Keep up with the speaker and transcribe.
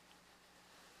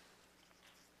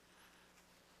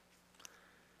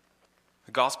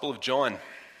The Gospel of John.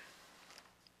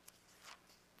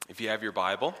 If you have your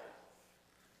Bible,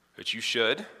 which you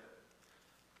should,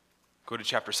 go to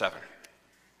chapter 7.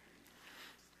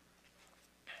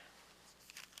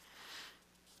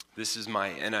 This is my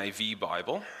NIV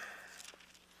Bible,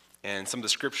 and some of the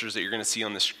scriptures that you're going to see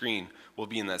on the screen will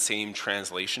be in that same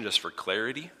translation just for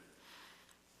clarity.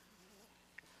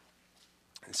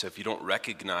 And so if you don't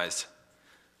recognize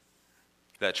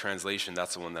that translation,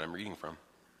 that's the one that I'm reading from.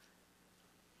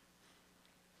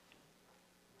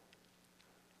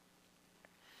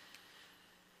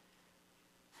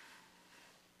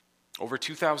 Over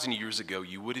 2,000 years ago,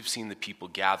 you would have seen the people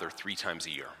gather 3 times a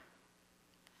year.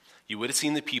 You would have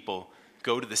seen the people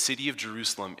go to the city of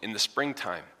Jerusalem in the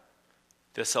springtime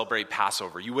to celebrate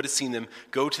Passover. You would have seen them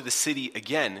go to the city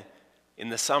again in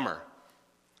the summer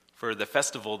for the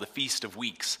festival, the Feast of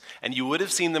Weeks. And you would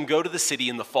have seen them go to the city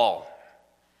in the fall.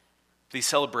 They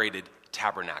celebrated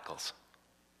tabernacles.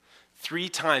 3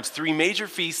 times, 3 major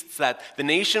feasts that the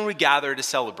nation would gather to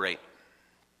celebrate.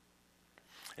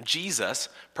 Jesus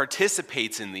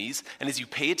participates in these, and as you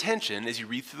pay attention, as you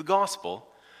read through the gospel,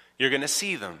 you're going to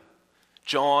see them.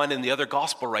 John and the other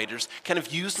gospel writers kind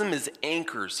of use them as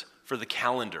anchors for the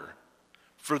calendar,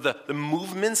 for the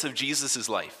movements of Jesus'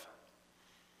 life.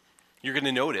 You're going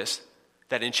to notice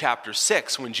that in chapter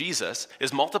 6, when Jesus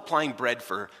is multiplying bread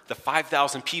for the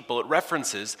 5,000 people, it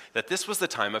references that this was the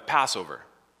time of Passover.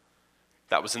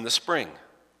 That was in the spring,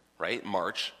 right?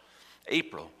 March,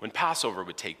 April, when Passover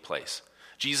would take place.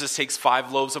 Jesus takes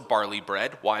 5 loaves of barley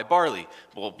bread. Why barley?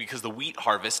 Well, because the wheat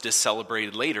harvest is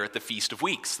celebrated later at the Feast of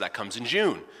Weeks. That comes in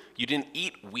June. You didn't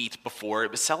eat wheat before it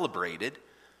was celebrated.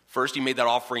 First, you made that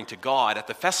offering to God at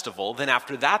the festival. Then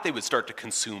after that, they would start to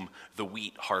consume the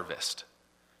wheat harvest.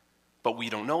 But we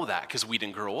don't know that because we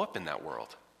didn't grow up in that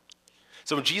world.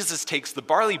 So when Jesus takes the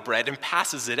barley bread and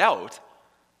passes it out,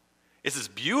 it's this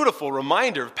beautiful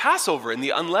reminder of Passover and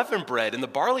the unleavened bread and the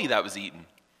barley that was eaten.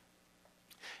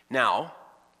 Now,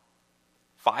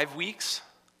 5 weeks,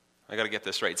 I got to get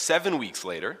this right, 7 weeks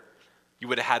later, you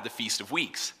would have had the Feast of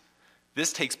Weeks.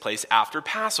 This takes place after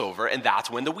Passover, and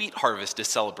that's when the wheat harvest is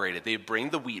celebrated. They would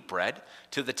bring the wheat bread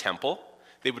to the temple.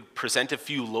 They would present a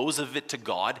few loaves of it to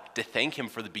God to thank him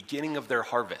for the beginning of their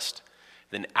harvest.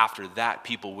 Then after that,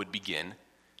 people would begin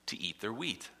to eat their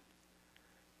wheat.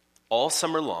 All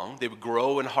summer long, they would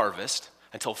grow and harvest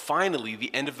until finally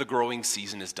the end of the growing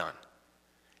season is done.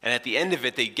 And at the end of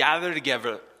it, they gather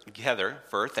together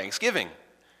for Thanksgiving.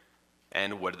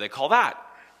 And what do they call that?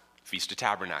 Feast of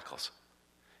Tabernacles.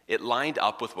 It lined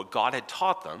up with what God had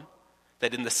taught them,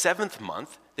 that in the 7th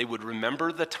month, they would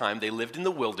remember the time they lived in the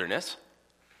wilderness,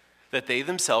 that they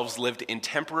themselves lived in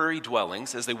temporary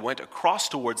dwellings as they went across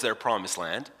towards their promised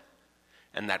land,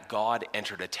 and that God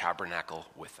entered a tabernacle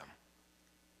with them.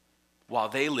 While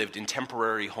they lived in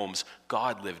temporary homes,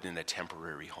 God lived in a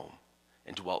temporary home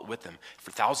and dwelt with them. For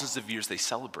thousands of years, they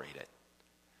celebrate it.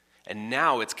 And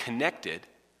now it's connected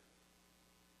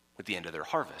with the end of their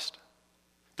harvest.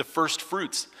 The first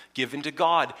fruits given to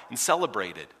God and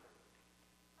celebrated.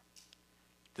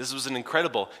 This was an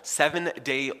incredible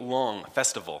 7-day-long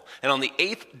festival. And on the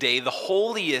 8th day, the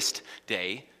holiest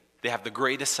day, they have the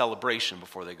greatest celebration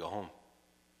before they go home.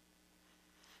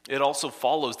 It also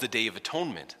follows the Day of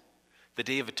Atonement. The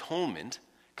Day of Atonement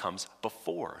comes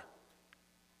before,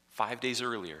 5 days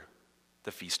earlier,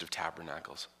 the Feast of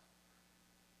Tabernacles.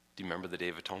 Do you remember the Day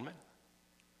of Atonement?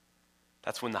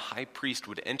 That's when the high priest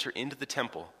would enter into the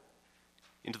temple,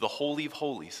 into the Holy of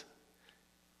Holies,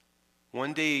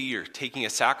 1 day a year, taking a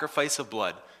sacrifice of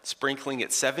blood, sprinkling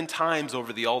it 7 times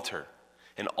over the altar,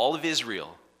 and all of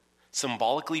Israel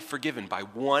symbolically forgiven by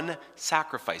one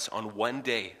sacrifice on 1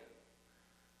 day.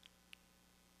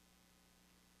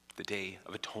 The Day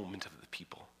of Atonement of the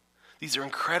people. These are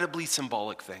incredibly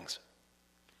symbolic things.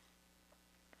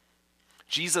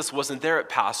 Jesus wasn't there at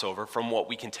Passover from what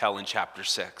we can tell in chapter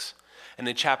 6. And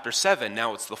in chapter 7,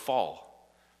 now it's the fall.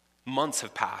 Months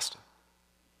have passed.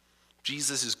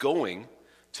 Jesus is going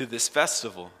to this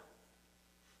festival.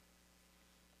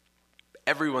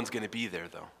 Everyone's going to be there,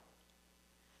 though.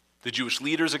 The Jewish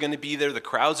leaders are going to be there. The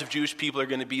crowds of Jewish people are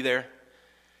going to be there.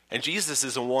 And Jesus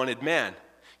is a wanted man.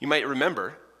 You might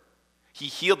remember, he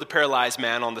healed the paralyzed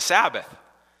man on the Sabbath.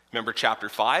 Remember chapter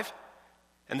 5?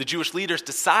 And the Jewish leaders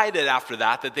decided after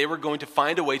that they were going to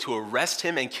find a way to arrest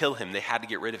him and kill him. They had to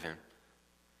get rid of him.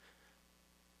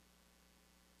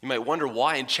 You might wonder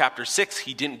why in chapter 6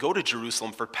 he didn't go to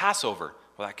Jerusalem for Passover.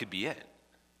 Well, that could be it.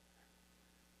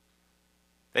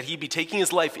 That he'd be taking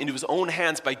his life into his own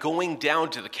hands by going down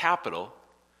to the capital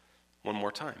one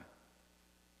more time.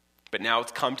 But now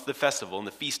it's come to the festival and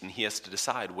the feast, and he has to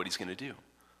decide what he's going to do.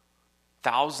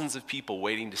 Thousands of people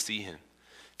waiting to see him.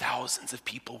 Thousands of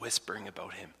people whispering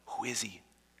about him. Who is he?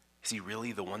 Is he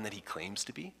really the one that he claims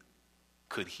to be?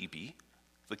 Could he be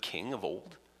the king of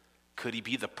old? Could he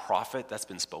be the prophet that's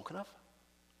been spoken of?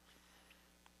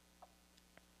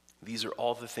 These are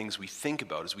all the things we think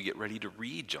about as we get ready to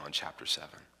read John chapter 7.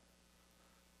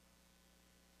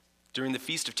 During the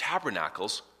Feast of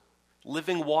Tabernacles,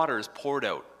 living water is poured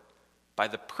out by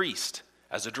the priest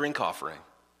as a drink offering.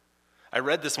 I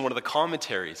read this in one of the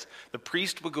commentaries. The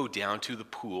priest would go down to the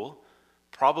pool,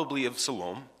 probably of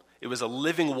Siloam. It was a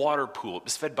living water pool. It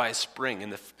was fed by a spring,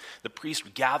 and the priest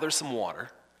would gather some water.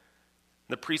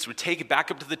 The priest would take it back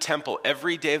up to the temple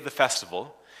every day of the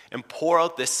festival and pour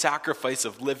out this sacrifice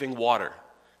of living water.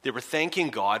 They were thanking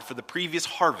God for the previous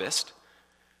harvest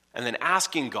and then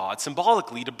asking God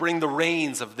symbolically to bring the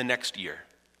rains of the next year.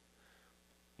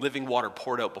 Living water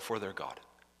poured out before their God.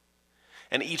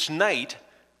 And each night,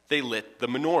 they lit the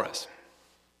menorahs.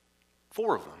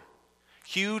 4 of them.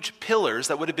 Huge pillars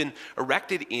that would have been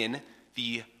erected in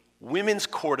the women's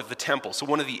court of the temple, so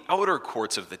one of the outer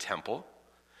courts of the temple.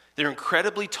 They're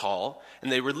incredibly tall,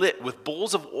 and they were lit with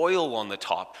bowls of oil on the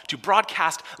top to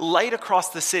broadcast light across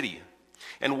the city.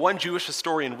 And one Jewish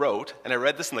historian wrote, and I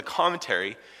read this in the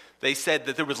commentary, they said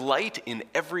that there was light in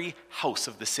every house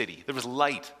of the city. There was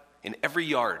light in every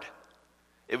yard.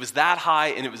 It was that high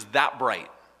and it was that bright.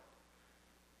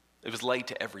 It was light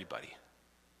to everybody.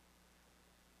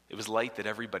 It was light that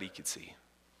everybody could see.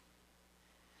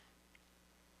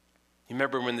 You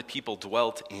remember when the people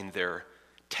dwelt in their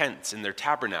tents, in their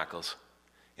tabernacles,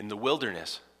 in the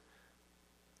wilderness,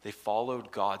 they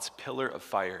followed God's pillar of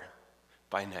fire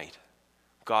by night.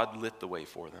 God lit the way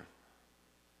for them.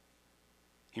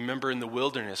 You remember in the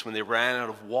wilderness when they ran out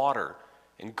of water,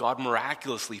 and God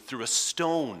miraculously, through a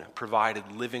stone,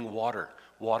 provided living water,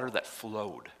 water that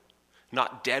flowed.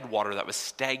 Not dead water that was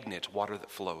stagnant, water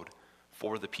that flowed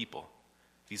for the people.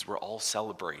 These were all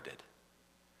celebrated.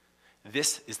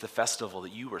 This is the festival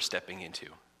that you are stepping into.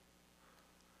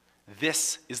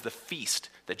 This is the feast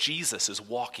that Jesus is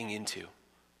walking into.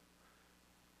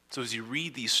 So as you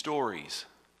read these stories,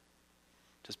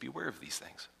 just be aware of these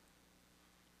things.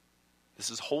 This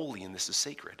is holy and this is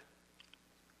sacred.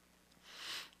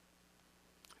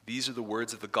 These are the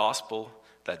words of the gospel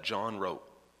that John wrote.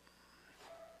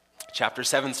 Chapter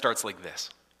 7 starts like this.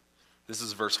 This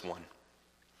is verse 1.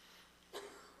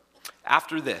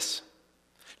 After this,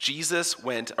 Jesus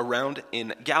went around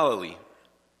in Galilee.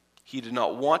 He did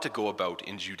not want to go about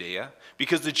in Judea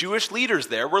because the Jewish leaders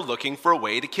there were looking for a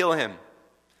way to kill him.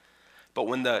 But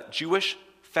when the Jewish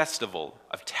festival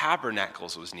of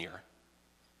Tabernacles was near,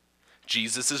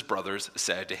 Jesus' brothers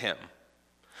said to him,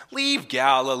 "Leave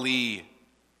Galilee,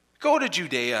 go to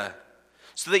Judea,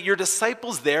 so that your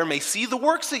disciples there may see the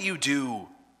works that you do.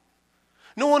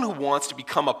 No one who wants to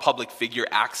become a public figure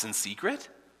acts in secret.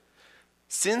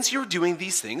 Since you're doing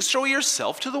these things, show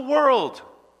yourself to the world."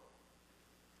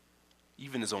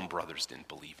 Even his own brothers didn't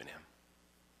believe in him.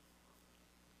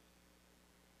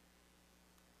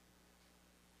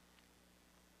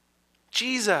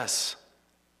 Jesus,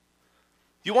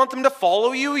 you want them to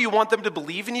follow you? You want them to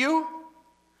believe in you?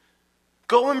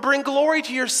 Go and bring glory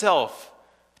to yourself.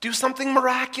 Do something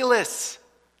miraculous.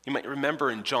 You might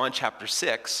remember in John chapter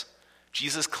 6,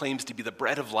 Jesus claims to be the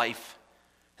bread of life.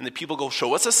 And the people go,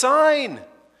 "Show us a sign.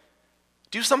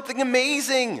 Do something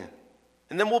amazing,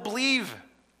 and then we'll believe."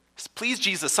 Please,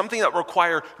 Jesus, something that will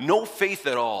require no faith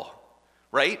at all,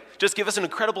 right? Just give us an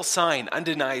incredible sign,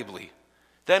 undeniably.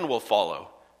 Then we'll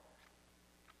follow.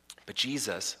 But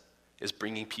Jesus is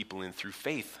bringing people in through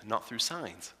faith, not through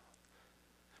signs.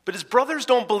 But his brothers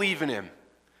don't believe in him.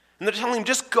 And they're telling him,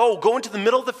 just go into the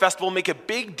middle of the festival, make a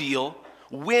big deal,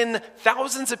 win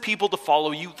thousands of people to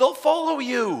follow you. They'll follow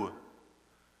you.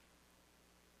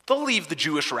 They'll leave the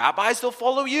Jewish rabbis. They'll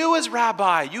follow you as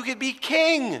rabbi. You could be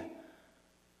king.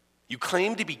 You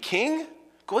claim to be king?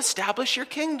 Go establish your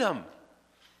kingdom.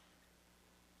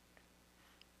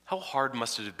 How hard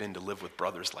must it have been to live with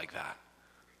brothers like that?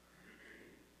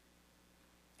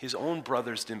 His own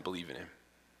brothers didn't believe in him.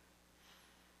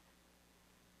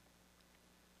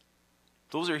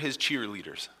 Those are his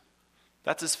cheerleaders.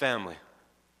 That's his family.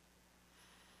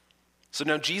 So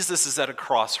now Jesus is at a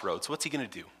crossroads. What's he going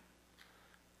to do?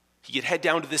 He could head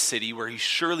down to this city where he's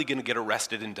surely going to get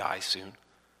arrested and die soon.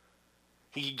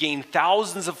 He could gain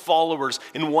thousands of followers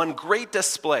in one great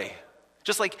display,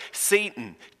 just like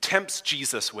Satan tempts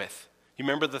Jesus with. You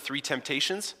remember the 3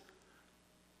 temptations?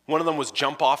 One of them was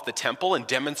jump off the temple and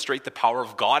demonstrate the power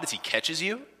of God as he catches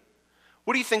you.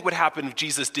 What do you think would happen if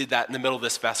Jesus did that in the middle of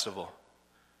this festival?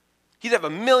 He'd have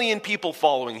 1 million people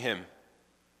following him.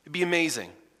 It'd be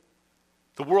amazing.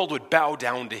 The world would bow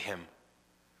down to him.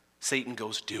 Satan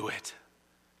goes, do it.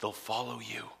 They'll follow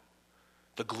you.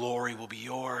 The glory will be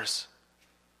yours.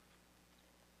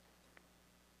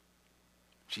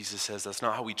 Jesus says that's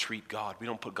not how we treat God. We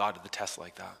don't put God to the test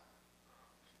like that.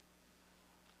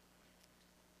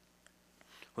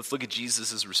 Let's look at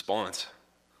Jesus' response.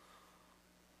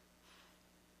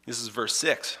 This is verse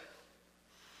 6.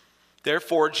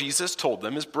 Therefore, Jesus told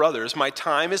them, his brothers, my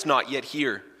time is not yet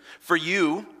here. For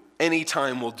you, any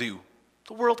time will do.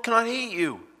 The world cannot hate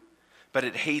you, but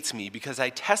it hates me because I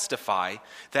testify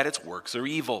that its works are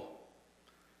evil.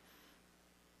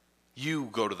 You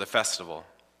go to the festival.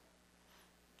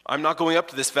 I'm not going up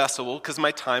to this festival because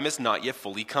my time has not yet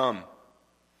fully come.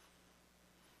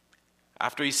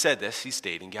 After he said this, he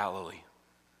stayed in Galilee.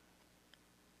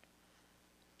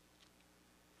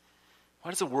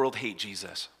 Why does the world hate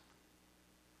Jesus?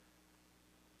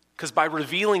 Because by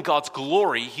revealing God's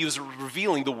glory, he was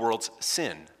revealing the world's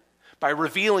sin. By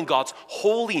revealing God's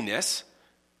holiness,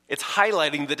 it's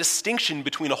highlighting the distinction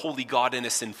between a holy God and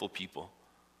a sinful people.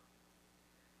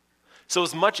 So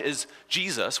as much as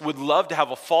Jesus would love to have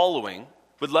a following,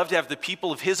 would love to have the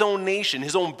people of his own nation,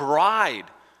 his own bride,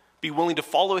 be willing to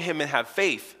follow him and have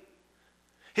faith,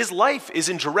 his life is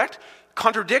in direct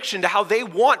contradiction to how they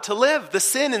want to live. The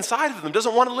sin inside of them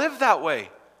doesn't want to live that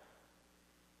way.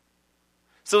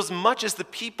 So as much as the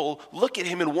people look at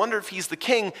him and wonder if he's the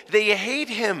king, they hate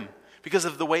him because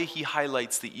of the way he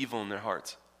highlights the evil in their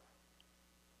hearts.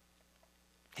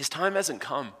 His time hasn't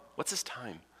come. What's his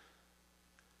time?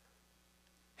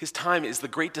 His time is the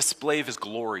great display of his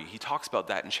glory. He talks about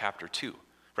that in chapter 2,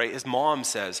 right? His mom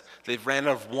says they've ran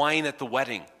out of wine at the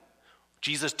wedding.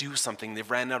 Jesus, do something. They've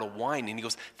ran out of wine. And he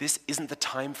goes, this isn't the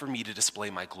time for me to display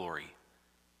my glory.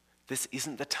 This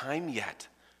isn't the time yet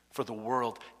for the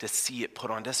world to see it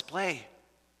put on display.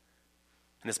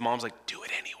 And his mom's like, do it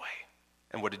anyway.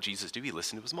 And what did Jesus do? He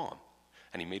listened to his mom,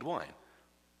 and he made wine.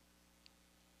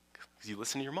 Because you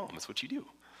listen to your mom, that's what you do.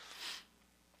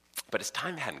 But his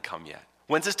time hadn't come yet.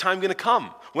 When's his time going to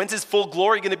come? When's his full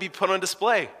glory going to be put on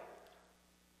display?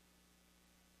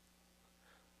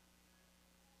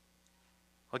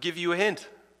 I'll give you a hint.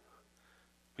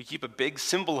 We keep a big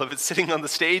symbol of it sitting on the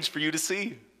stage for you to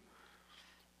see.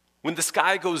 When the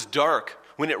sky goes dark,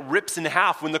 when it rips in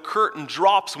half, when the curtain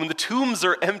drops, when the tombs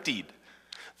are emptied,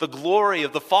 the glory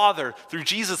of the Father through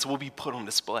Jesus will be put on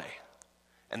display,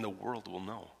 and the world will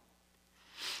know.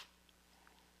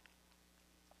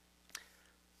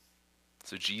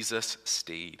 So Jesus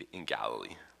stayed in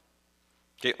Galilee.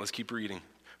 Okay, let's keep reading.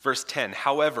 Verse 10,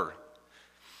 however,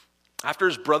 after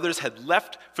his brothers had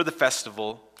left for the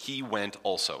festival, he went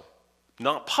also,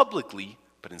 not publicly,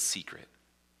 but in secret.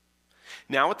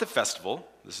 Now at the festival,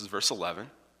 this is verse 11,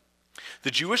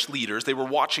 the Jewish leaders, they were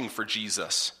watching for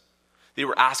Jesus. They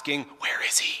were asking, where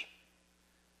is he?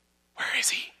 Where is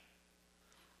he?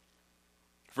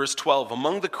 Verse 12,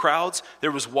 among the crowds,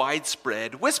 there was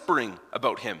widespread whispering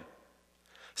about him.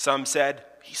 Some said,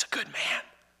 he's a good man.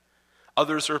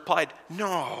 Others replied,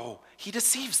 no, he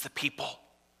deceives the people.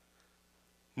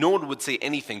 No one would say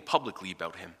anything publicly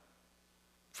about him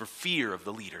for fear of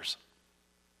the leaders.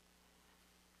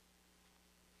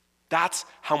 That's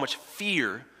how much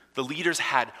fear the leaders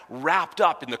had wrapped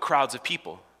up in the crowds of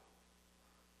people.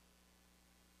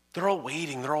 They're all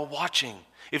waiting, they're all watching.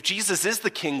 If Jesus is the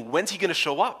king, when's he going to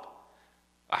show up?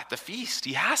 At the feast,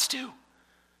 he has to.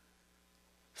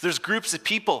 There's groups of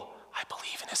people, I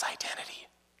believe in his identity.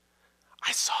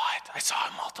 I saw it. I saw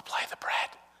him multiply the bread.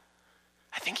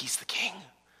 I think he's the king.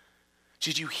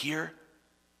 Did you hear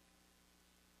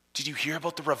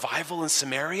about the revival in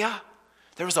Samaria?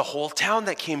 There was a whole town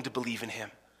that came to believe in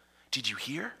him. Did you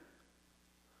hear?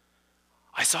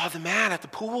 I saw the man at the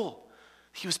pool.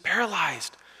 He was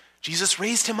paralyzed. Jesus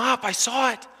raised him up. I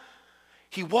saw it.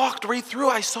 He walked right through.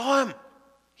 I saw him.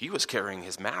 He was carrying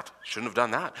his mat. Shouldn't have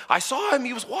done that. I saw him.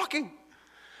 He was walking.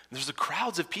 There's the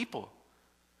crowds of people.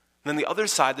 And then the other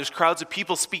side, there's crowds of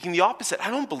people speaking the opposite.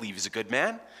 I don't believe he's a good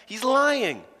man. He's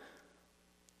lying.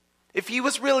 If he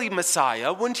was really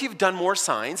Messiah, wouldn't he have done more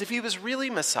signs? If he was really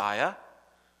Messiah,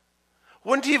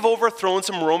 wouldn't he have overthrown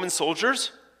some Roman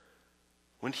soldiers?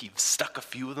 Wouldn't he have stuck a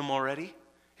few of them already?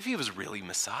 If he was really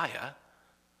Messiah.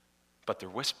 But they're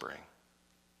whispering.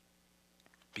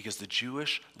 Because the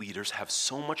Jewish leaders have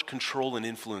so much control and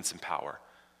influence and power,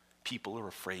 people are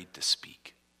afraid to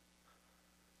speak.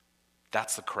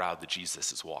 That's the crowd that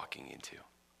Jesus is walking into.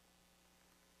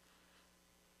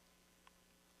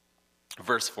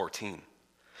 Verse 14.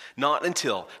 Not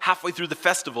until halfway through the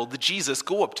festival did Jesus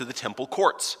go up to the temple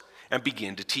courts and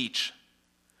begin to teach.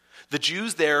 The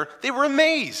Jews there, they were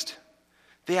amazed.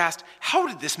 They asked, how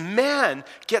did this man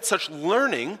get such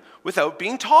learning without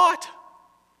being taught?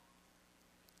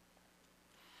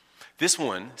 This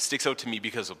one sticks out to me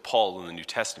because of Paul in the New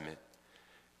Testament.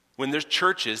 When there's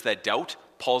churches that doubt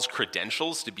Paul's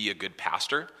credentials to be a good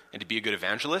pastor and to be a good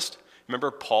evangelist, remember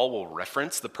Paul will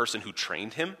reference the person who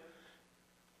trained him.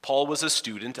 Paul was a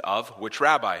student of which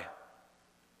rabbi?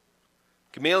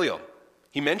 Gamaliel.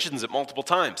 He mentions it multiple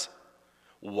times.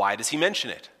 Why does he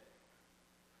mention it?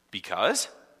 Because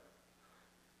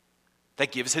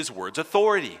that gives his words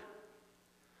authority.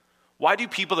 Why do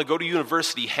people that go to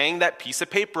university hang that piece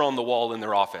of paper on the wall in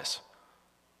their office?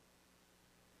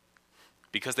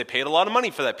 Because they paid a lot of money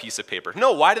for that piece of paper.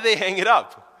 No, why do they hang it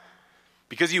up?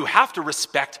 Because you have to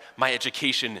respect my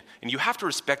education and you have to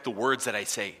respect the words that I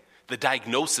say, the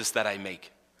diagnosis that I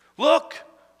make. Look,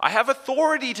 I have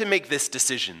authority to make this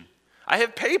decision. I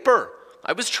have paper.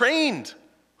 I was trained.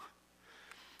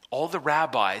 All the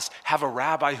rabbis have a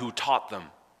rabbi who taught them.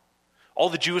 All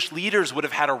the Jewish leaders would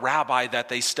have had a rabbi that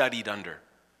they studied under.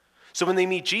 So when they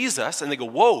meet Jesus and they go,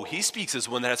 whoa, he speaks as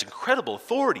one that has incredible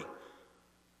authority.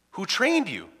 Who trained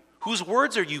you? Whose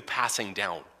words are you passing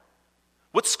down?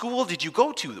 What school did you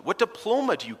go to? What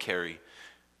diploma do you carry?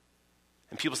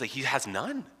 And people say, he has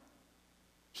none.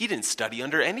 He didn't study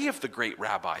under any of the great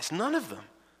rabbis, none of them.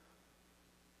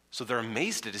 So they're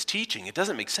amazed at his teaching. It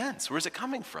doesn't make sense. Where is it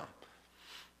coming from?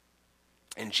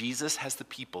 And Jesus has the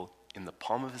people in the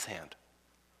palm of his hand.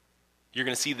 You're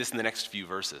going to see this in the next few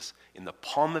verses. In the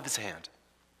palm of his hand.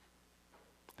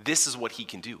 This is what he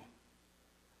can do.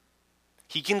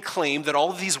 He can claim that all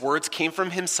of these words came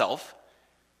from himself,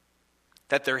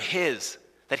 that they're his,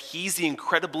 that he's the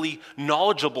incredibly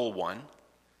knowledgeable one,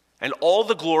 and all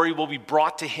the glory will be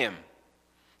brought to him.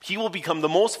 He will become the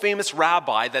most famous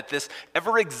rabbi that this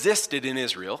ever existed in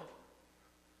Israel.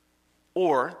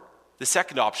 Or the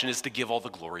second option is to give all the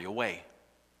glory away.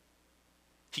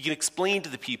 He can explain to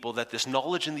the people that this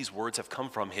knowledge and these words have come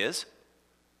from his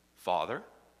Father.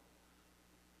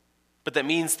 But that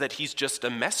means that he's just a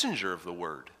messenger of the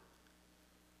word.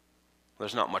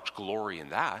 There's not much glory in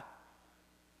that.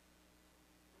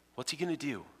 What's he going to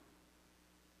do?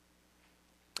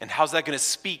 And how's that going to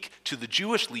speak to the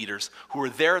Jewish leaders who are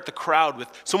there at the crowd with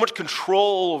so much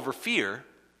control over fear,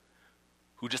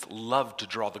 who just love to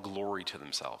draw the glory to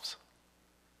themselves?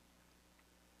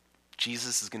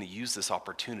 Jesus is going to use this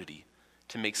opportunity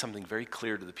to make something very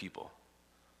clear to the people.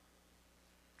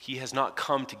 He has not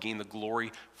come to gain the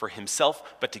glory for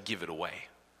himself, but to give it away.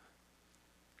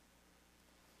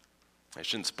 I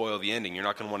shouldn't spoil the ending. You're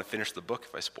not going to want to finish the book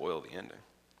if I spoil the ending.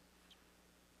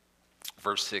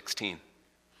 Verse 16.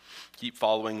 Keep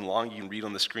following along. You can read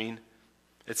on the screen.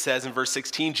 It says in verse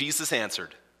 16, Jesus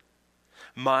answered,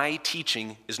 "My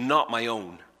teaching is not my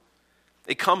own.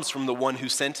 It comes from the one who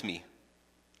sent me.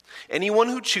 Anyone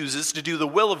who chooses to do the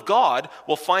will of God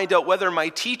will find out whether my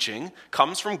teaching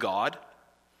comes from God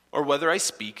or whether I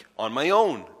speak on my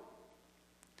own.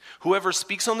 Whoever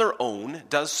speaks on their own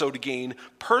does so to gain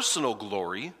personal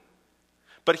glory,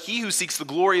 but he who seeks the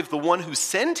glory of the one who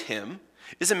sent him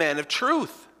is a man of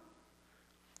truth.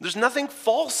 There's nothing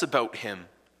false about him."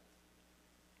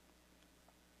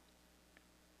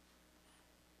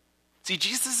 See,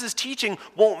 Jesus' teaching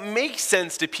won't make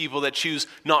sense to people that choose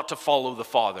not to follow the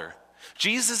Father.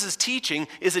 Jesus' teaching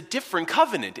is a different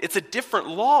covenant. It's a different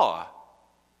law.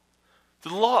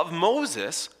 The law of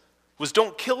Moses was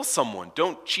don't kill someone,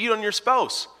 don't cheat on your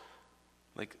spouse.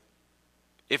 Like,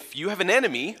 if you have an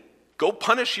enemy, go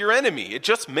punish your enemy. It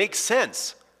just makes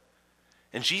sense.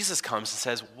 And Jesus comes and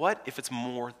says, what if it's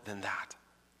more than that?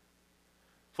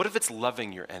 What if it's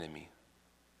loving your enemy?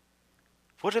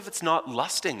 What if it's not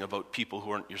lusting about people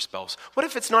who aren't your spouse? What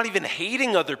if it's not even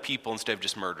hating other people instead of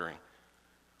just murdering?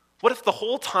 What if the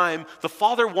whole time the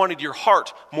Father wanted your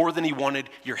heart more than he wanted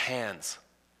your hands?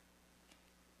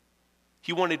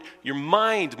 He wanted your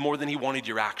mind more than he wanted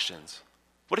your actions.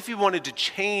 What if he wanted to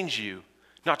change you,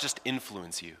 not just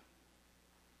influence you?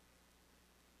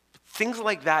 Things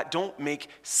like that don't make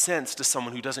sense to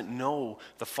someone who doesn't know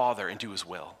the Father and do his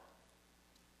will.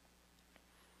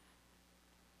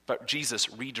 But Jesus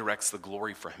redirects the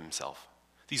glory for himself.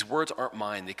 These words aren't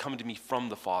mine. They come to me from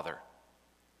the Father.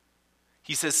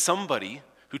 He says somebody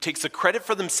who takes the credit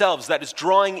for themselves, that is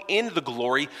drawing in the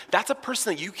glory, that's a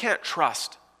person that you can't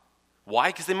trust. Why?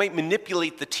 Because they might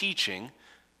manipulate the teaching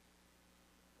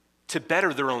to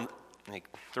better their own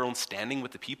standing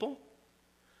with the people.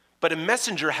 But a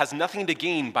messenger has nothing to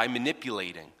gain by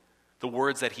manipulating the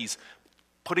words that he's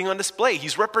putting on display.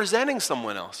 He's representing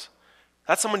someone else.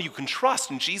 That's someone you can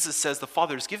trust. And Jesus says, the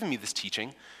Father has given me this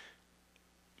teaching,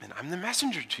 and I'm the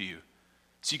messenger to you.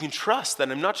 So you can trust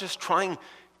that I'm not just trying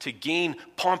to gain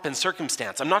pomp and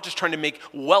circumstance. I'm not just trying to make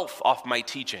wealth off my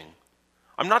teaching.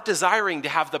 I'm not desiring to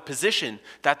have the position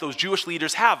that those Jewish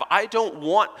leaders have. I don't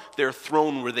want their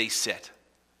throne where they sit.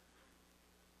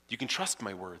 You can trust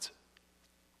my words.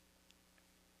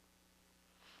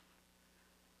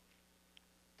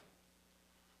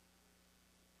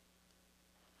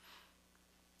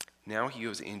 Now he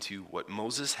goes into what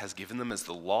Moses has given them as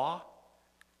the law,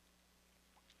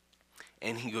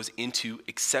 and he goes into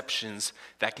exceptions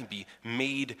that can be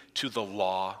made to the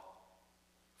law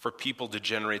for people to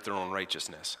generate their own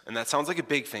righteousness. And that sounds like a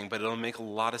big thing, but it'll make a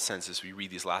lot of sense as we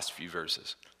read these last few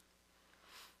verses.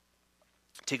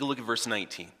 Take a look at verse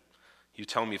 19. You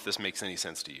tell me if this makes any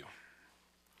sense to you.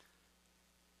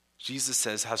 Jesus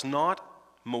says, "Has not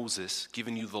Moses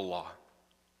given you the law?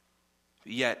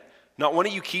 Yet not one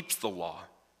of you keeps the law.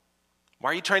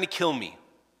 Why are you trying to kill me?"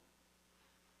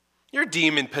 "You're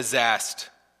demon-possessed,"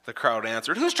 the crowd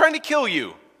answered. "Who's trying to kill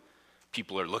you?"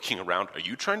 People are looking around. "Are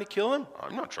you trying to kill him?"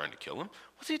 "I'm not trying to kill him."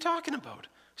 "What's he talking about?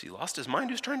 Has he lost his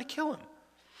mind? Who's trying to kill him?"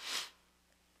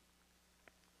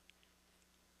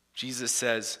 Jesus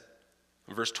says,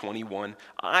 in verse 21,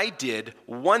 "I did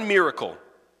one miracle,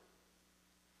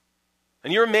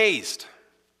 and you're amazed."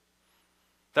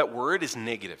 That word is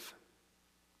negative.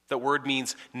 That word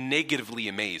means negatively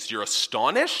amazed. You're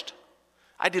astonished?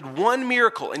 I did one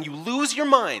miracle, and you lose your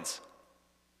minds.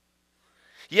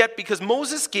 Yet because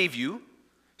Moses gave you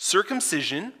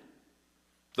circumcision,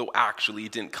 though actually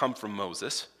it didn't come from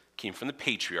Moses, it came from the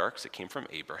patriarchs, it came from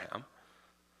Abraham.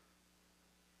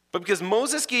 But because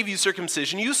Moses gave you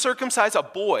circumcision, you circumcise a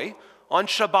boy on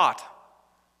Shabbat.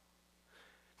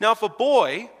 Now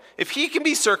if he can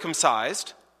be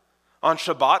circumcised on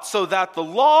Shabbat so that the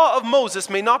law of Moses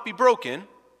may not be broken,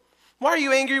 why are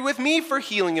you angry with me for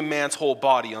healing a man's whole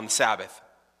body on the Sabbath?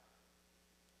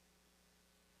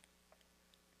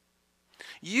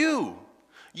 You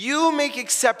make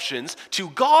exceptions to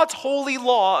God's holy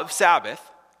law of Sabbath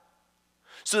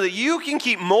so that you can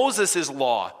keep Moses'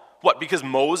 law. What, because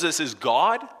Moses is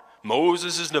God?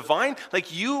 Moses is divine?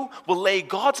 Like, you will lay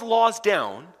God's laws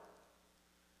down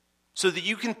so that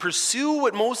you can pursue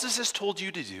what Moses has told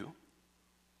you to do.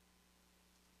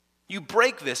 You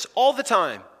break this all the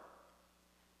time.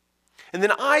 And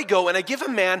then I go and I give a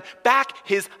man back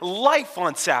his life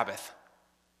on Sabbath.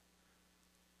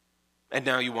 And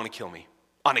now you want to kill me.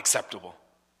 Unacceptable.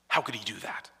 How could he do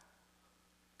that?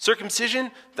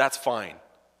 Circumcision, that's fine.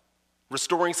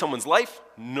 Restoring someone's life,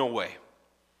 no way.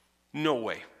 No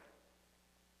way.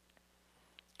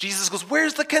 Jesus goes,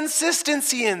 where's the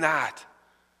consistency in that?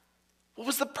 What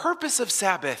was the purpose of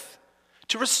Sabbath?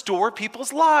 To restore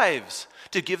people's lives,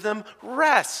 to give them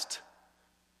rest.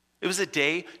 It was a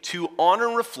day to honor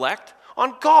and reflect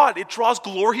on God. It draws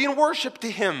glory and worship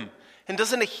to him. And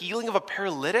doesn't a healing of a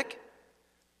paralytic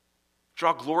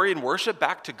draw glory and worship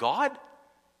back to God?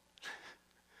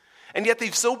 And yet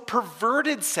they've so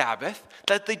perverted Sabbath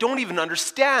that they don't even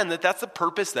understand that that's the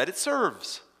purpose that it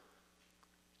serves.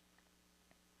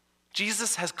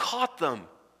 Jesus has caught them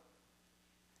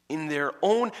in their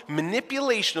own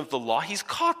manipulation of the law. He's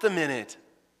caught them in it.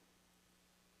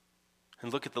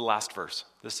 And look at the last verse.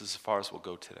 This is as far as we'll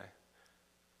go today.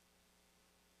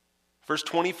 Verse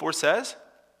 24 says,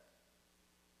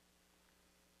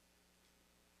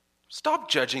 "Stop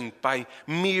judging by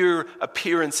mere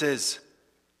appearances.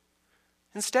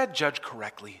 Instead, judge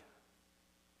correctly."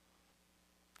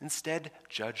 Instead,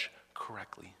 judge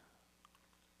correctly.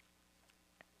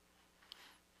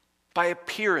 By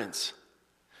appearance,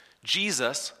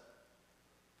 Jesus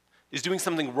is doing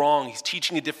something wrong. He's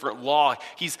teaching a different law.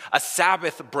 He's a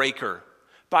Sabbath breaker.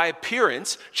 By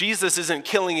appearance, Jesus isn't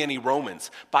killing any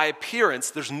Romans. By appearance,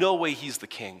 there's no way he's the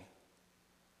king.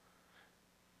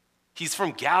 He's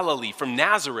from Galilee, from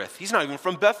Nazareth. He's not even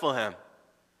from Bethlehem.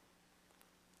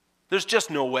 There's just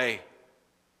no way.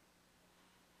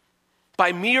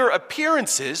 By mere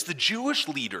appearances, the Jewish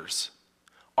leaders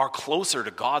are closer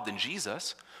to God than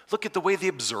Jesus. Look at the way they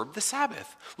observe the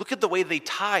Sabbath. Look at the way they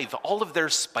tithe all of their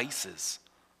spices.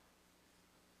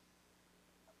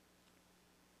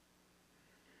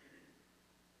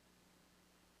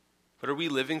 But are we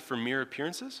living for mere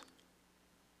appearances?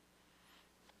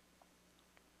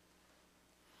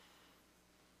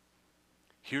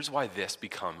 Here's why this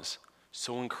becomes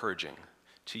so encouraging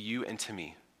to you and to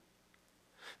me.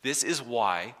 This is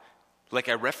why, like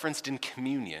I referenced in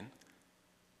communion,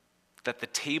 that the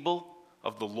table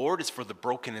of the Lord is for the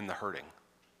broken and the hurting.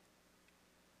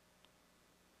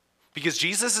 Because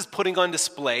Jesus is putting on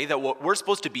display that what we're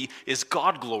supposed to be is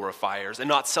God glorifiers and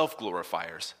not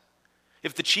self-glorifiers.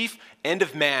 If the chief end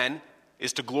of man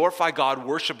is to glorify God,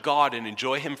 worship God, and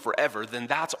enjoy him forever, then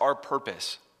that's our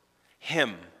purpose.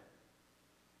 him.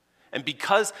 And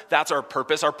because that's our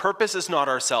purpose is not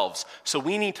ourselves. So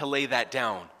we need to lay that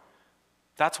down.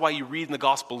 That's why you read in the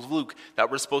Gospel of Luke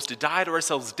that we're supposed to die to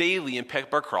ourselves daily and pick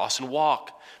up our cross and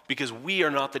walk, because we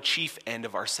are not the chief end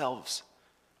of ourselves.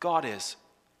 God is.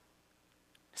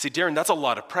 See, Darren, that's a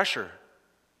lot of pressure.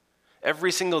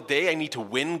 Every single day I need to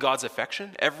win God's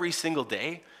affection. Every single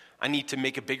day I need to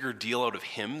make a bigger deal out of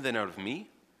him than out of me.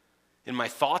 In my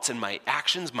thoughts and my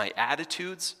actions, my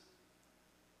attitudes.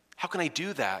 How can I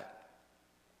do that?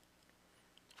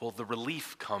 Well, the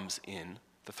relief comes in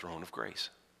the throne of grace.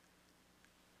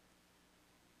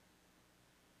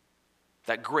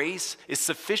 That grace is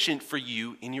sufficient for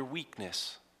you in your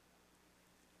weakness.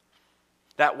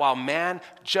 That while man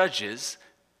judges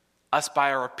us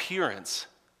by our appearance,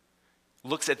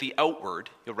 looks at the outward,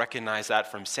 you'll recognize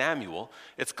that from Samuel,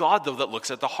 it's God, though, that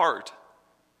looks at the heart.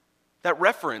 That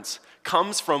reference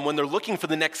comes from when they're looking for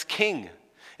the next king,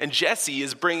 and Jesse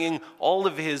is bringing all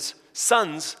of his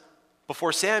sons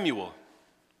before Samuel.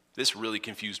 This really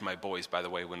confused my boys, by the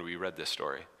way, when we read this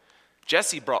story.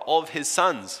 Jesse brought all of his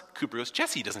sons. Cooper goes,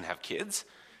 Jesse doesn't have kids.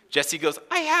 Jesse goes,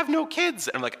 I have no kids.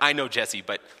 And I'm like, I know Jesse,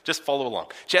 but just follow along.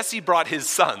 Jesse brought his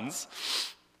sons,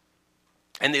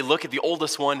 and they look at the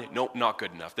oldest one. Nope, not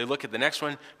good enough. They look at the next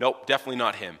one. Nope, definitely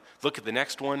not him. Look at the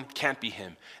next one. Can't be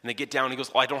him. And they get down, and he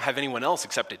goes, I don't have anyone else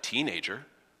except a teenager.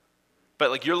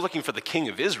 But like, you're looking for the king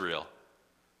of Israel.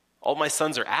 All my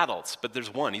sons are adults, but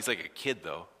there's one. He's like a kid,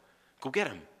 though. Go get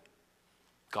him.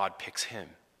 God picks him.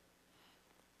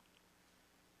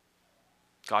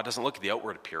 God doesn't look at the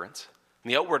outward appearance. In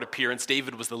the outward appearance,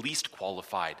 David was the least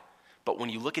qualified. But when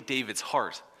you look at David's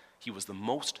heart, he was the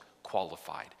most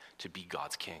qualified to be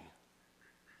God's king.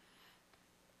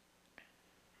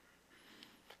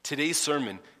 Today's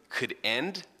sermon could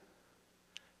end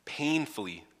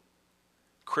painfully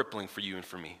crippling for you and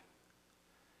for me.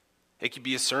 It could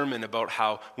be a sermon about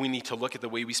how we need to look at the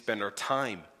way we spend our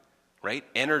time, right?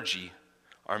 Energy,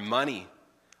 our money.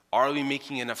 Are we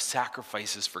making enough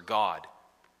sacrifices for God?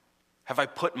 Have I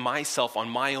put myself on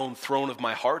my own throne of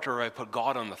my heart, or have I put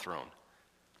God on the throne?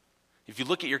 If you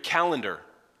look at your calendar,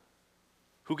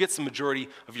 who gets the majority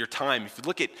of your time? If you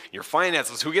look at your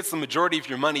finances, who gets the majority of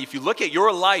your money? If you look at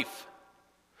your life,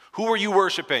 who are you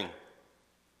worshiping?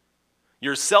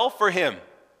 Yourself or him?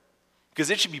 Because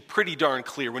it should be pretty darn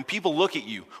clear. When people look at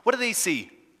you, what do they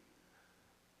see?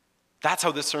 That's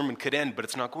how this sermon could end, but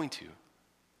it's not going to.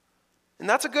 And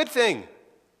that's a good thing.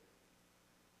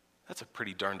 That's a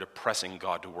pretty darn depressing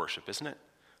God to worship, isn't it?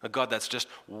 A God that's just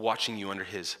watching you under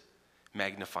his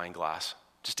magnifying glass,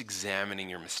 just examining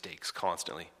your mistakes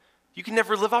constantly. You can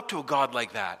never live up to a God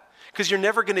like that, because you're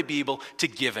never going to be able to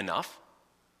give enough.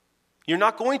 You're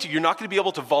not going to. You're not going to be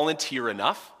able to volunteer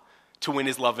enough to win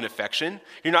his love and affection.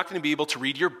 You're not going to be able to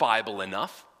read your Bible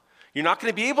enough. You're not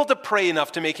going to be able to pray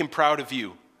enough to make him proud of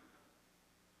you.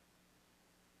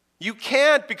 You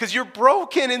can't, because you're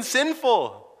broken and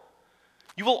sinful.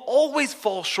 You will always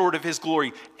fall short of his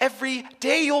glory. Every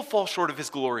day you'll fall short of his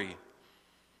glory.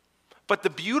 But the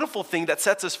beautiful thing that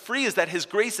sets us free is that his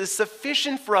grace is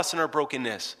sufficient for us in our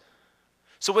brokenness.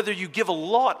 So whether you give a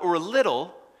lot or a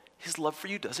little, his love for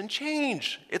you doesn't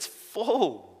change. It's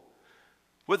full.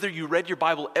 Whether you read your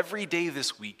Bible every day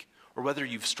this week, or whether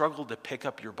you've struggled to pick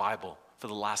up your Bible for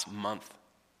the last month,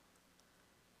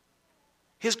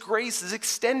 his grace is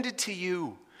extended to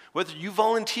you. Whether you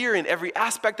volunteer in every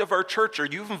aspect of our church or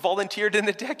you haven't volunteered in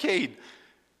a decade,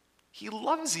 he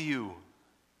loves you.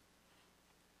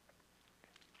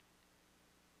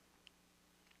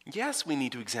 Yes, we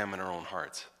need to examine our own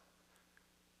hearts.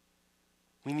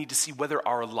 We need to see whether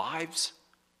our lives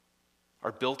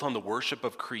are built on the worship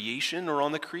of creation or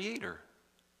on the Creator.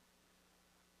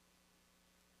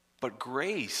 But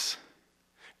grace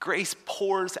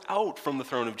pours out from the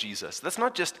throne of Jesus. That's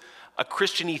not just a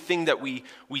Christian-y thing that we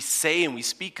say and we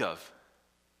speak of.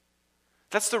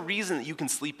 That's the reason that you can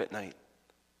sleep at night.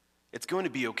 It's going to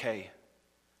be okay.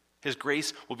 His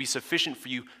grace will be sufficient for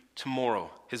you tomorrow.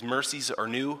 His mercies are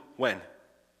new when?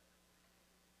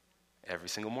 Every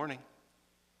single morning.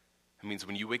 It means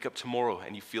when you wake up tomorrow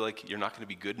and you feel like you're not going to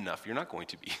be good enough, you're not going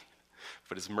to be.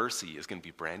 But his mercy is going to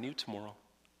be brand new tomorrow.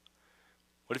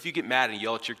 What if you get mad and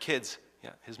yell at your kids?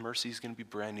 Yeah, his mercy is going to be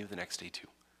brand new the next day too.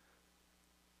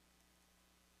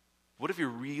 What if you're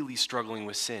really struggling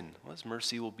with sin? Well, his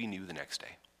mercy will be new the next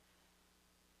day.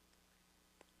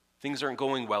 Things aren't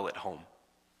going well at home.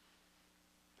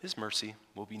 His mercy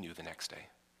will be new the next day.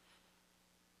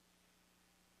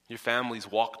 Your family's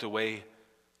walked away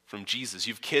from Jesus.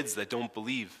 You have kids that don't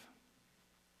believe.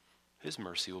 His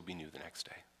mercy will be new the next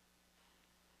day.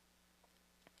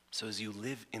 So as you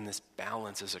live in this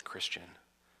balance as a Christian,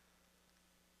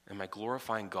 Am I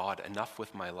glorifying God enough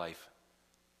with my life?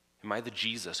 Am I the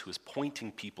Jesus who is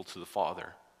pointing people to the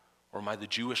Father? Or am I the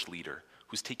Jewish leader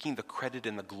who's taking the credit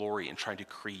and the glory and trying to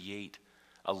create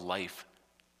a life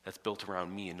that's built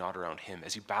around me and not around him?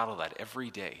 As you battle that every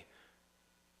day,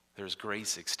 there's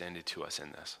grace extended to us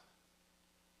in this.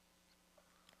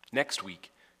 Next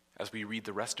week, as we read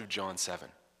the rest of John 7,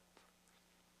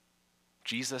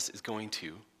 Jesus is going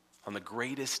to, on the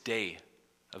greatest day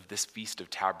of this Feast of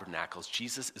Tabernacles,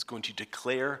 Jesus is going to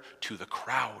declare to the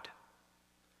crowd,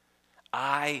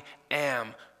 I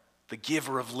am the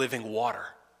giver of living water.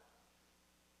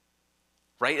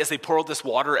 Right? As they pour out this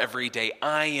water every day,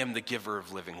 I am the giver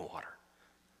of living water.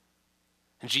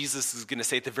 And Jesus is going to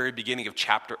say at the very beginning of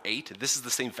chapter 8, this is the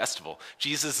same festival,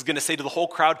 Jesus is going to say to the whole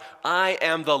crowd, I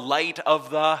am the light of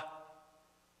the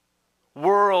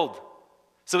world.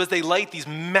 So as they light these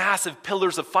massive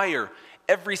pillars of fire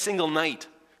every single night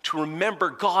to remember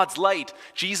God's light,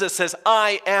 Jesus says,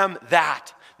 I am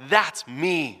that. That's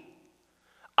me.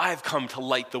 I've come to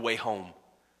light the way home.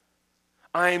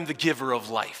 I am the giver of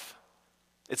life.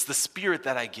 It's the Spirit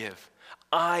that I give.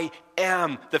 I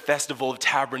am the Festival of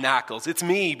Tabernacles. It's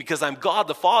me because I'm God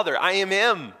the Father. I am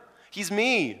him. He's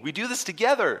me. We do this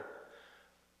together.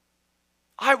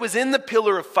 I was in the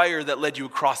pillar of fire that led you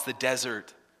across the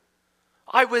desert.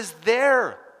 I was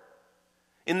there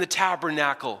in the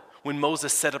tabernacle when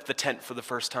Moses set up the tent for the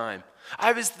first time.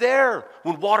 I was there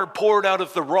when water poured out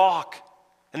of the rock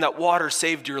and that water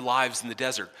saved your lives in the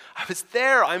desert. I was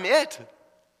there. I'm it.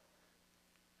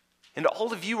 And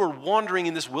all of you are wandering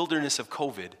in this wilderness of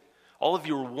COVID. All of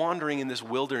you are wandering in this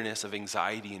wilderness of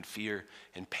anxiety and fear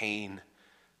and pain.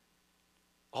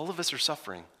 All of us are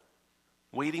suffering,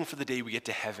 waiting for the day we get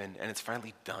to heaven and it's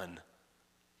finally done.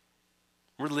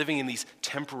 We're living in these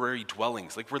temporary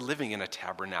dwellings, like we're living in a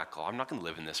tabernacle. I'm not going to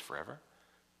live in this forever.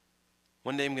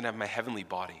 One day I'm going to have my heavenly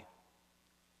body.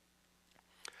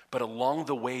 But along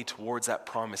the way towards that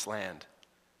promised land,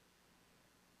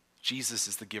 Jesus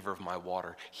is the giver of my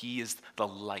water. He is the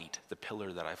light, the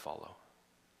pillar that I follow.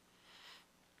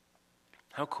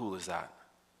 How cool is that?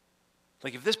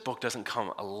 Like if this book doesn't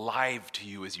come alive to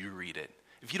you as you read it,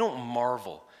 if you don't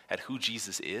marvel at who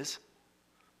Jesus is,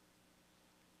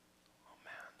 oh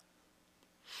man.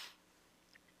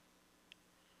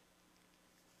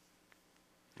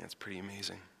 That's pretty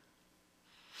amazing.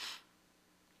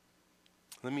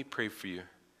 Let me pray for you.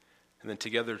 And then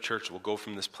together, church, we'll go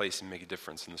from this place and make a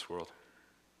difference in this world.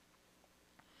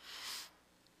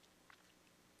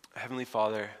 Heavenly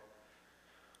Father,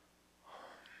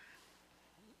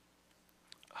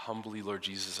 humbly, Lord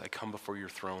Jesus, I come before your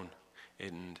throne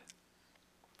and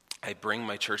I bring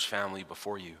my church family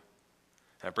before you.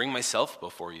 And I bring myself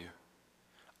before you.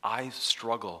 I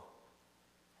struggle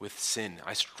with sin.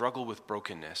 I struggle with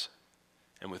brokenness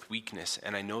and with weakness,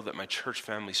 and I know that my church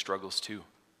family struggles too.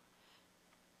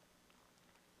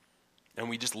 And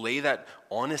we just lay that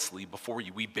honestly before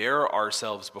you. We bear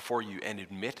ourselves before you and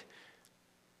admit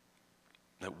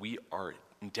that we are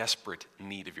in desperate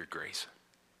need of your grace.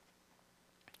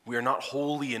 We are not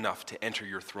holy enough to enter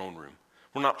your throne room.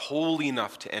 We're not holy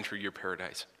enough to enter your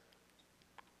paradise.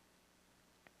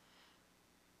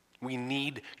 We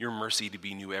need your mercy to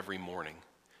be new every morning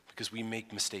because we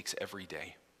make mistakes every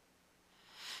day.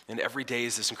 And every day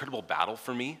is this incredible battle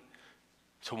for me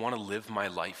to want to live my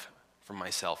life for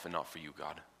myself and not for you,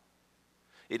 God.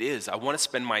 It is. I want to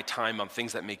spend my time on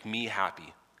things that make me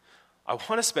happy. I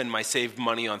want to spend my saved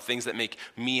money on things that make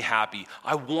me happy.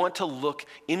 I want to look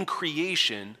in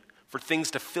creation for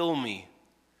things to fill me.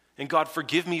 And God,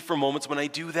 forgive me for moments when I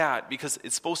do that because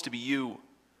it's supposed to be you.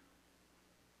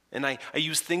 And I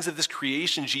use things of this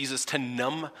creation, Jesus, to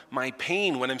numb my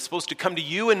pain when I'm supposed to come to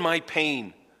you in my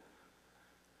pain.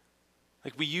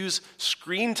 Like we use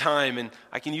screen time and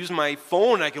I can use my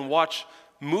phone, I can watch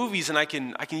movies and I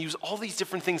can use all these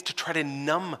different things to try to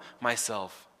numb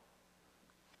myself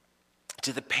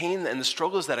to the pain and the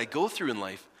struggles that I go through in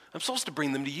life. I'm supposed to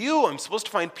bring them to you. I'm supposed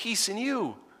to find peace in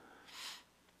you.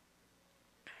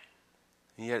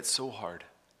 And yet it's so hard.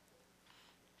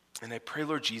 And I pray,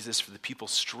 Lord Jesus, for the people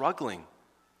struggling.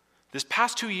 This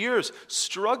past 2 years,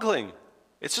 struggling.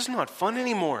 It's just not fun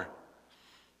anymore.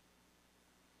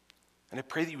 And I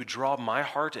pray that you would draw my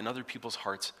heart and other people's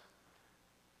hearts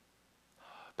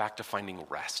back to finding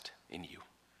rest in you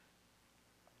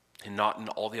and not in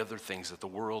all the other things that the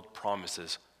world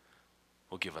promises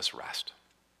will give us rest.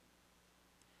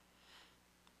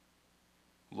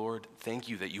 Lord, thank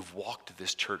you that you've walked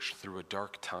this church through a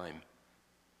dark time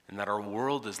and that our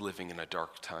world is living in a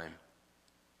dark time.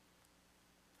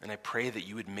 And I pray that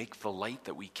you would make the light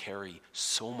that we carry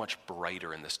so much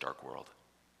brighter in this dark world.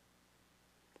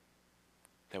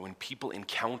 that when people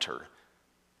encounter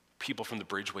people from the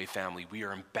Bridgeway family, we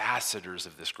are ambassadors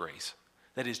of this grace.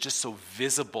 That is just so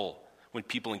visible when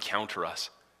people encounter us,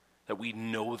 that we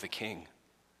know the King,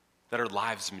 that our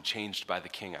lives have been changed by the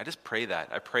King. I just pray that.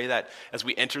 I pray that as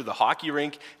we enter the hockey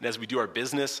rink and as we do our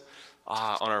business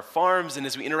on our farms and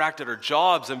as we interact at our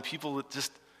jobs, and people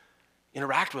just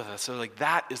interact with us. So like,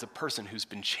 that is a person who's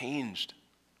been changed.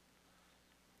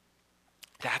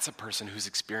 That's a person who's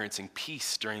experiencing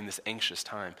peace during this anxious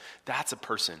time. That's a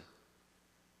person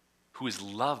who is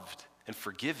loved and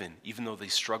forgiven even though they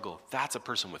struggle. That's a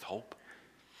person with hope.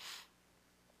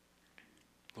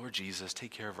 Lord Jesus,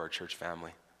 take care of our church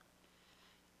family.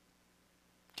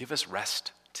 Give us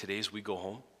rest today as we go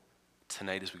home,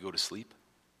 tonight as we go to sleep.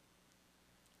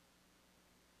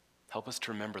 Help us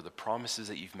to remember the promises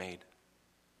that you've made.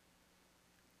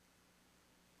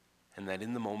 And that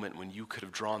in the moment when you could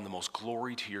have drawn the most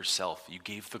glory to yourself, you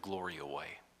gave the glory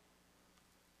away.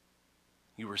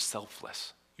 You were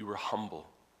selfless. You were humble.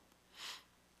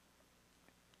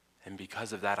 And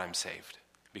because of that, I'm saved.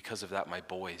 Because of that, my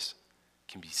boys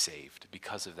can be saved.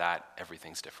 Because of that,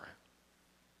 everything's different.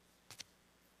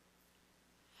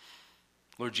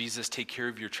 Lord Jesus, take care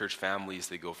of your church family as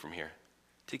they go from here.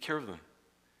 Take care of them.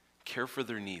 Care for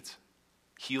their needs.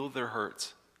 Heal their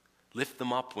hurts. Lift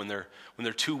them up when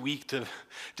they're too weak to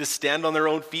stand on their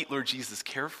own feet, Lord Jesus.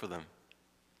 Care for them.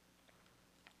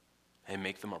 And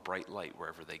make them a bright light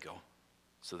wherever they go,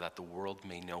 so that the world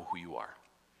may know who you are.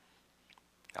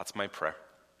 That's my prayer.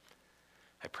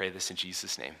 I pray this in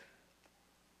Jesus' name.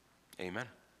 Amen.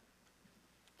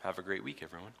 Have a great week,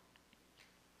 everyone.